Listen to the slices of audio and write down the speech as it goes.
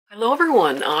Hello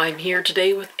everyone, I'm here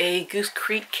today with a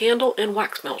Goosecreek candle and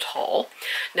wax melt haul.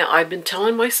 Now I've been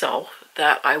telling myself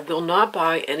that I will not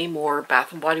buy any more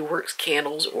Bath & Body Works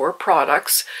candles or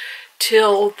products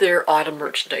till their autumn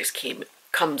merchandise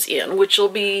comes in, which will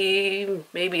be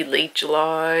maybe late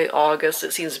July, August.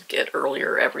 It seems to get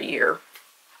earlier every year.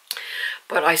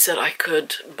 But I said I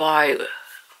could buy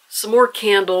some more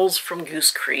candles from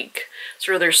Goosecreek,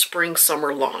 sort of their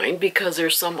spring-summer line, because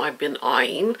there's some I've been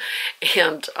eyeing.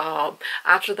 And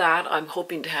after that, I'm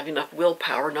hoping to have enough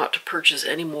willpower not to purchase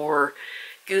any more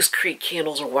Goosecreek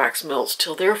candles or wax melts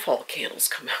till their fall candles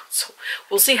come out. So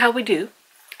we'll see how we do.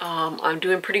 I'm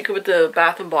doing pretty good with the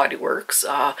Bath & Body Works.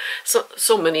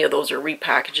 So many of those are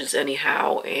repackages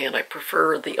anyhow, and I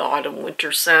prefer the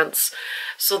autumn-winter scents.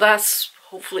 So that's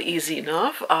hopefully easy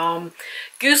enough.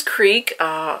 Goosecreek,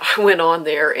 I went on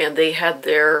there and they had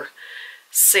their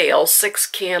sale, 6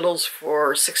 candles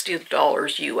for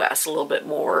 $60 US, a little bit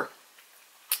more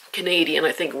Canadian.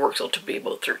 I think it works out to be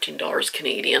about $13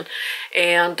 Canadian.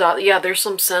 And yeah, there's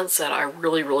some scents that I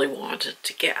really wanted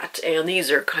to get. And these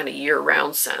are kind of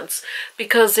year-round scents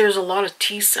because there's a lot of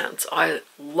tea scents. I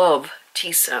love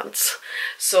tea scents.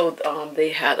 So they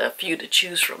had a few to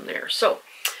choose from there. So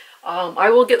I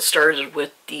will get started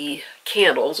with the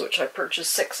candles, which I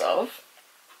purchased 6 of.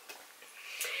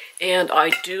 And I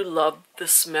do love the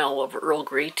smell of Earl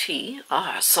Grey tea.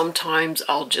 Sometimes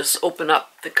I'll just open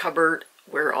up the cupboard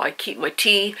where I keep my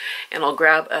tea and I'll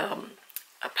grab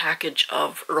a package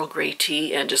of Earl Grey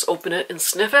tea and just open it and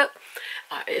sniff it.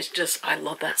 It's just, I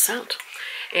love that scent.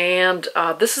 And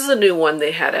this is a new one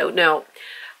they had out. Now,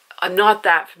 I'm not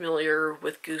that familiar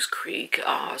with Goosecreek,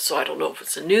 so I don't know if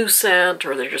it's a new scent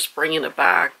or they're just bringing it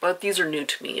back, but these are new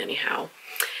to me anyhow.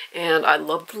 And I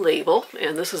love the label,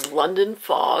 and this is London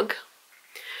Fog.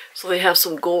 So they have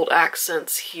some gold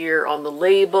accents here on the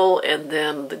label and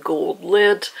then the gold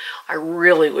lid. I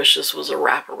really wish this was a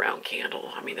wraparound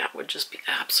candle. I mean, that would just be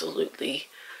absolutely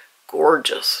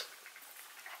gorgeous.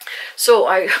 So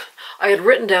I had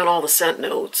written down all the scent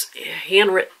notes,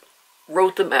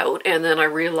 wrote them out, and then I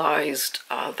realized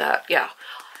that, yeah,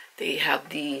 they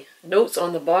have the notes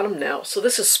on the bottom now. So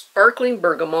this is sparkling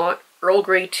bergamot, Earl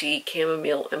Grey tea,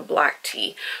 chamomile, and black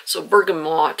tea. So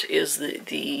bergamot is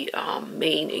the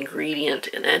main ingredient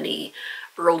in any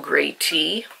Earl Grey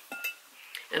tea.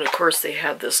 And of course they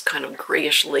have this kind of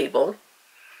grayish label.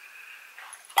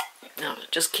 Now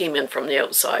it just came in from the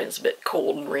outside. It's a bit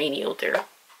cold and rainy out there.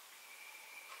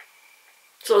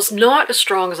 So it's not as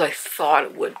strong as I thought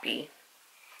it would be.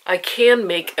 I can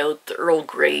make out the Earl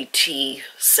Grey tea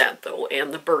scent though,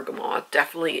 and the bergamot.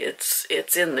 Definitely it's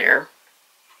in there.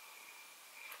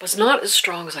 But it's not as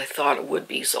strong as I thought it would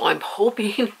be. So I'm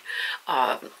hoping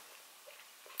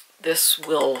this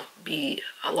will be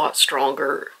a lot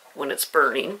stronger when it's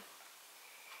burning.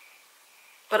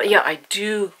 But yeah, I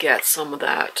do get some of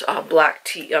that black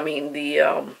tea,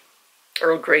 the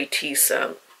Earl Grey tea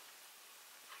scent.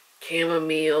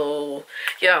 Chamomile,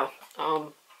 yeah,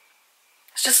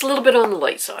 it's just a little bit on the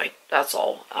light side, that's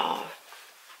all.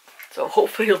 So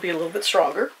hopefully it'll be a little bit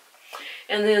stronger.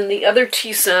 And then the other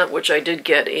tea scent, which I did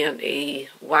get in a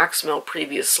wax melt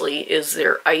previously, is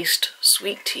their iced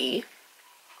sweet tea.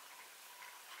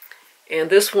 And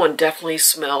this one definitely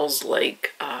smells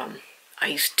like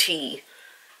iced tea.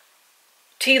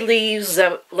 Tea leaves,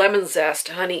 lemon zest,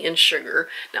 honey, and sugar.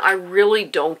 Now, I really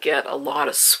don't get a lot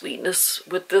of sweetness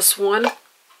with this one.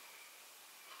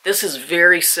 This is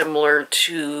very similar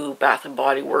to Bath &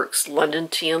 Body Works London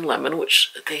Tea and Lemon,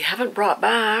 which they haven't brought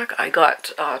back. I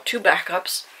got 2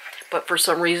 backups, but for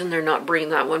some reason they're not bringing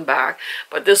that one back.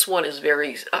 But this one is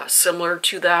very similar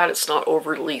to that. It's not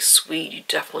overly sweet. You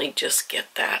definitely just get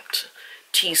that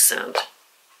tea scent.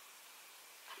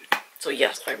 So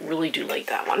yes, I really do like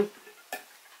that one.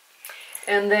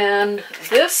 And then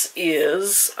this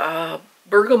is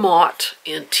bergamot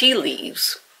and tea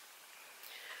leaves.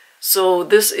 So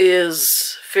this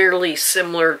is fairly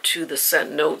similar to the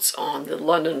scent notes on the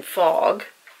London Fog.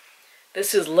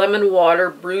 This is lemon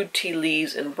water, brewed tea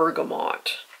leaves, and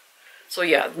bergamot. So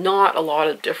yeah, not a lot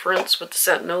of difference with the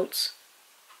scent notes.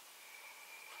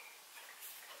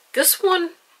 This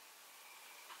one,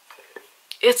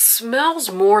 it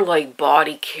smells more like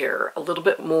body care, a little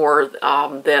bit more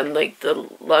than like the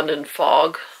London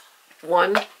Fog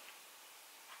one.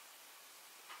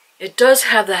 It does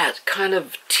have that kind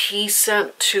of tea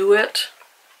scent to it,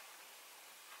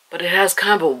 but it has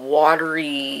kind of a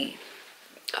watery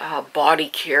body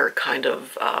care kind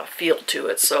of feel to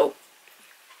it. So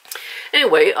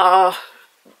anyway,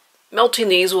 melting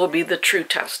these will be the true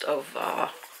test of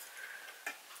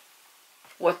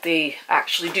what they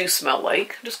actually do smell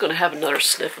like. I'm just going to have another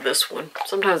sniff of this one.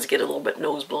 Sometimes I get a little bit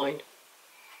nose blind.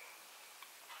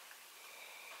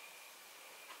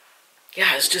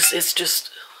 Yeah, it's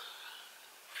just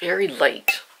very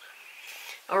light.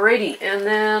 Alrighty, and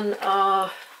then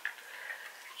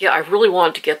yeah, I really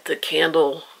want to get the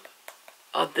candle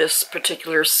of this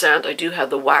particular scent. I do have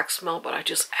the wax melt, but I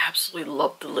just absolutely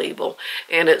love the label.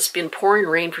 And it's been pouring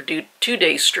rain for 2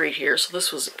 days straight here, so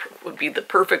this would be the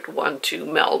perfect one to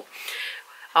melt.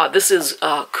 This is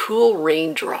Cool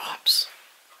Raindrops.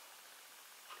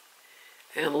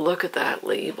 And look at that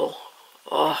label.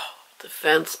 Oh, the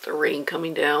fence, the rain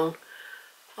coming down.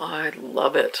 I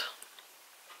love it.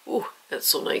 Ooh, that's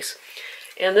so nice.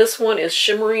 And this one is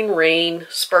Shimmering Rain,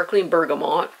 Sparkling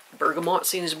Bergamot. Bergamot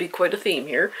seems to be quite a theme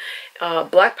here.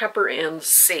 Black pepper and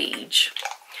sage.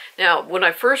 Now, when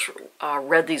I first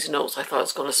read these notes, I thought it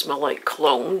was going to smell like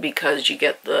cologne because you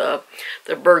get the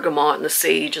bergamot and the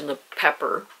sage and the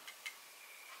pepper.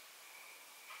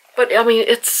 But I mean,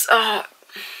 it's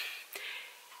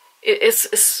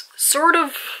sort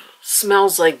of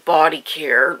smells like body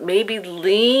care, maybe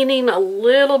leaning a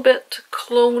little bit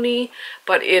cologne-y,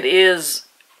 but it is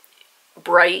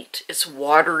bright, it's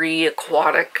watery,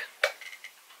 aquatic.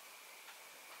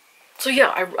 So yeah,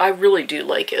 I really do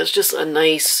like it. It's just a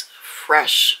nice,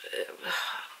 fresh,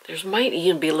 there might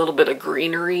even be a little bit of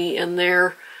greenery in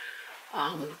there.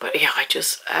 But yeah, I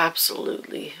just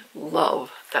absolutely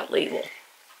love that label.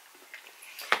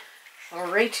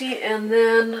 Alrighty, and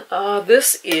then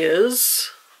this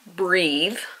is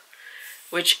Breathe,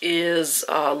 which is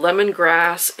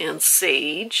lemongrass and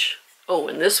sage. Oh,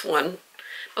 and this one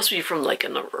must be from like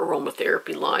an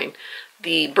aromatherapy line.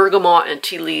 The bergamot and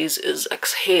tea leaves is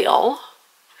Exhale.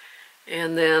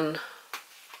 And then,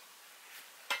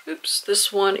 oops,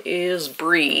 this one is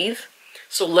Breathe.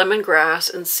 So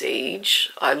lemongrass and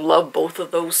sage. I love both of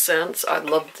those scents. I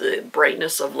love the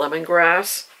brightness of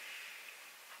lemongrass.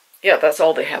 Yeah, that's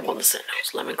all they have on the scent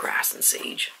notes, lemongrass and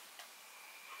sage.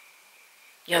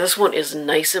 Yeah, this one is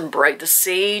nice and bright. The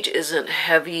sage isn't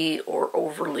heavy or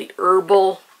overly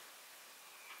herbal.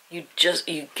 You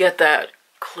get that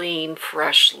clean,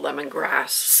 fresh lemongrass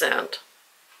scent.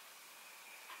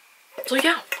 So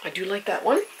yeah, I do like that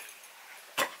one.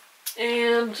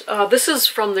 And this is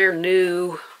from their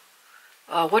new,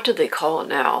 what do they call it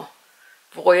now?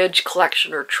 Voyage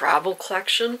collection or travel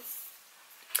collection.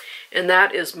 And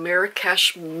that is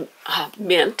Marrakesh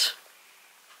Mint.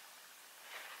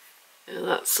 And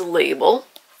that's the label.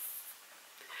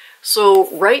 So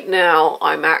right now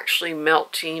I'm actually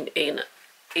melting an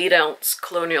 8-ounce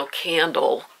colonial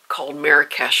candle called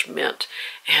Marrakesh Mint,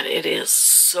 and it is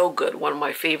so good. One of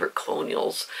my favorite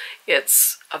colonials.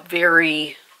 It's a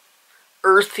very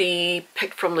earthy,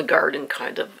 picked from the garden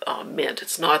kind of mint.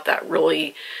 It's not that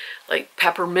really like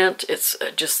peppermint. It's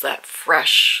just that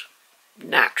fresh,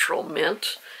 natural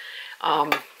mint.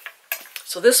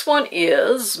 So this one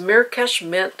is Marrakesh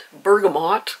Mint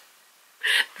Bergamot.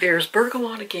 There's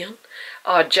bergamot again.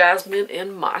 Jasmine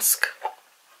and musk.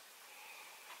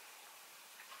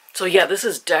 So yeah, this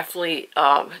is definitely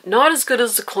not as good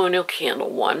as the Colonial Candle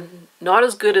one. Not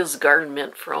as good as Garden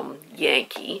Mint from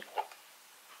Yankee.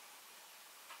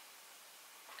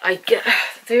 I get,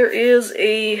 there is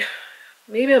a,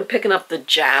 maybe I'm picking up the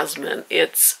jasmine.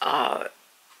 It's,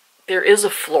 there is a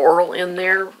floral in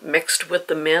there mixed with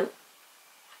the mint.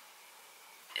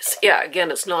 Yeah,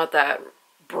 again, it's not that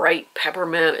bright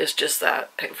peppermint. It's just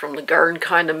that picked from the garden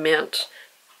kind of mint.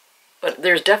 But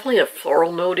there's definitely a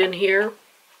floral note in here.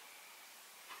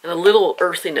 And a little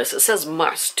earthiness. It says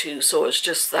musk too, so it's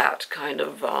just that kind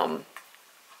of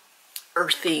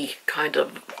earthy, kind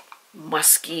of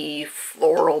musky,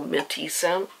 floral, minty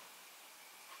scent.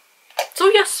 So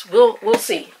yes, we'll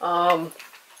see.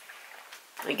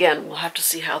 Again, we'll have to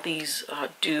see how these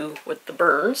do with the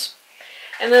burns.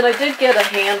 And then I did get a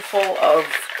handful of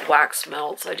wax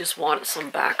melts. I just wanted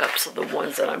some backups of the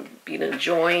ones that I've been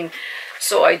enjoying.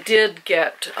 So I did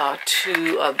get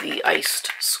 2 of the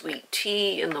iced sweet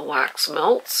tea in the wax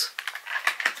melts.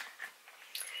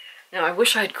 Now I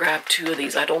wish I'd grabbed 2 of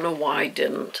these. I don't know why I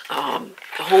didn't. The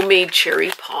homemade cherry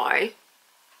pie.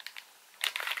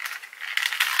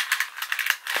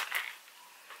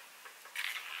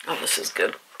 Oh, this is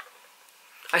good.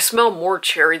 I smell more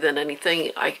cherry than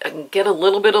anything. I can get a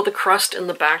little bit of the crust in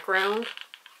the background.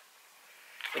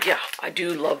 But yeah, I do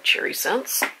love cherry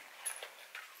scents.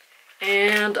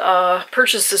 And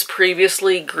purchased this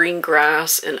previously, green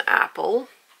grass and apple.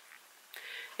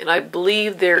 And I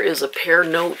believe there is a pear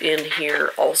note in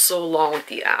here also along with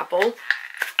the apple.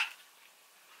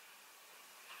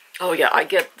 Oh yeah, I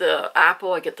get the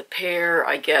apple, I get the pear,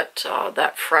 I get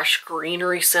that fresh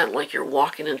greenery scent like you're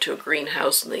walking into a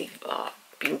greenhouse and they've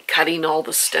been cutting all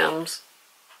the stems.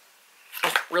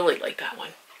 I really like that one.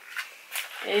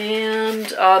 And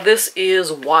this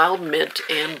is wild mint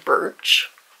and birch.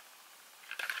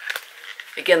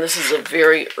 Again, this is a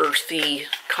very earthy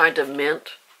kind of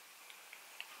mint.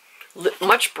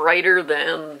 Much brighter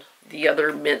than the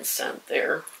other mint scent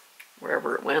there,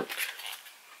 wherever it went.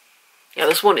 Yeah,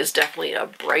 this one is definitely a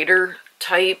brighter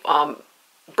type.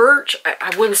 Birch,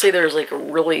 I wouldn't say there's like a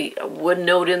wood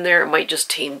note in there. It might just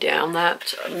tame down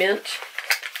that mint.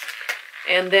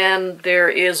 And then there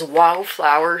is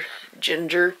wildflower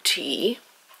ginger tea.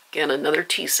 Again, another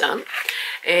tea scent.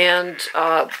 And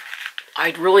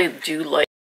I really do like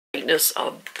the lightness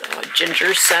of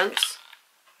ginger scents.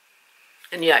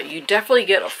 And yeah, you definitely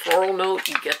get a floral note.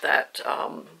 You get that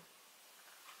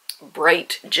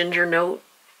bright ginger note.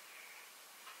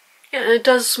 Yeah, and it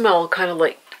does smell kind of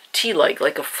like tea-like,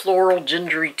 like a floral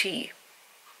gingery tea.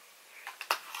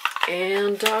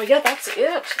 And yeah, that's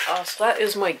it. So that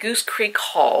is my Goosecreek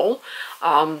haul.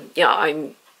 Yeah,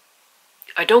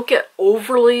 I don't get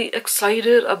overly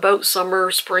excited about summer,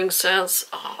 spring scents.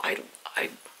 I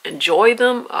enjoy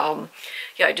them.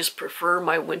 Yeah, I just prefer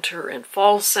my winter and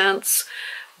fall scents.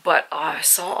 But I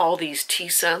saw all these tea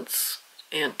scents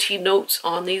and tea notes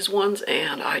on these ones,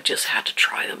 and I just had to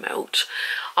try them out.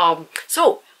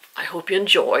 So I hope you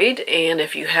enjoyed, and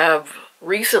if you have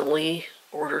recently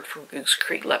ordered from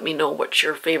Goosecreek, let me know what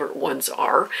your favorite ones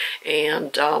are,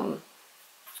 and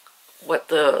what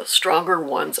the stronger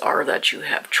ones are that you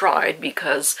have tried,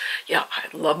 because yeah,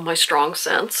 I love my strong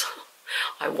scents.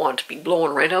 I want to be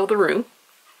blowing right out of the room.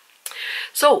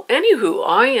 So anywho,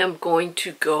 I am going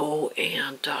to go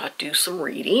and do some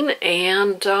reading,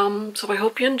 and so I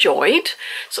hope you enjoyed.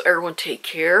 So everyone take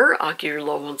care, give your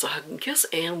loved ones a hug and kiss,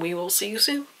 and we will see you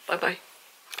soon. Bye-bye.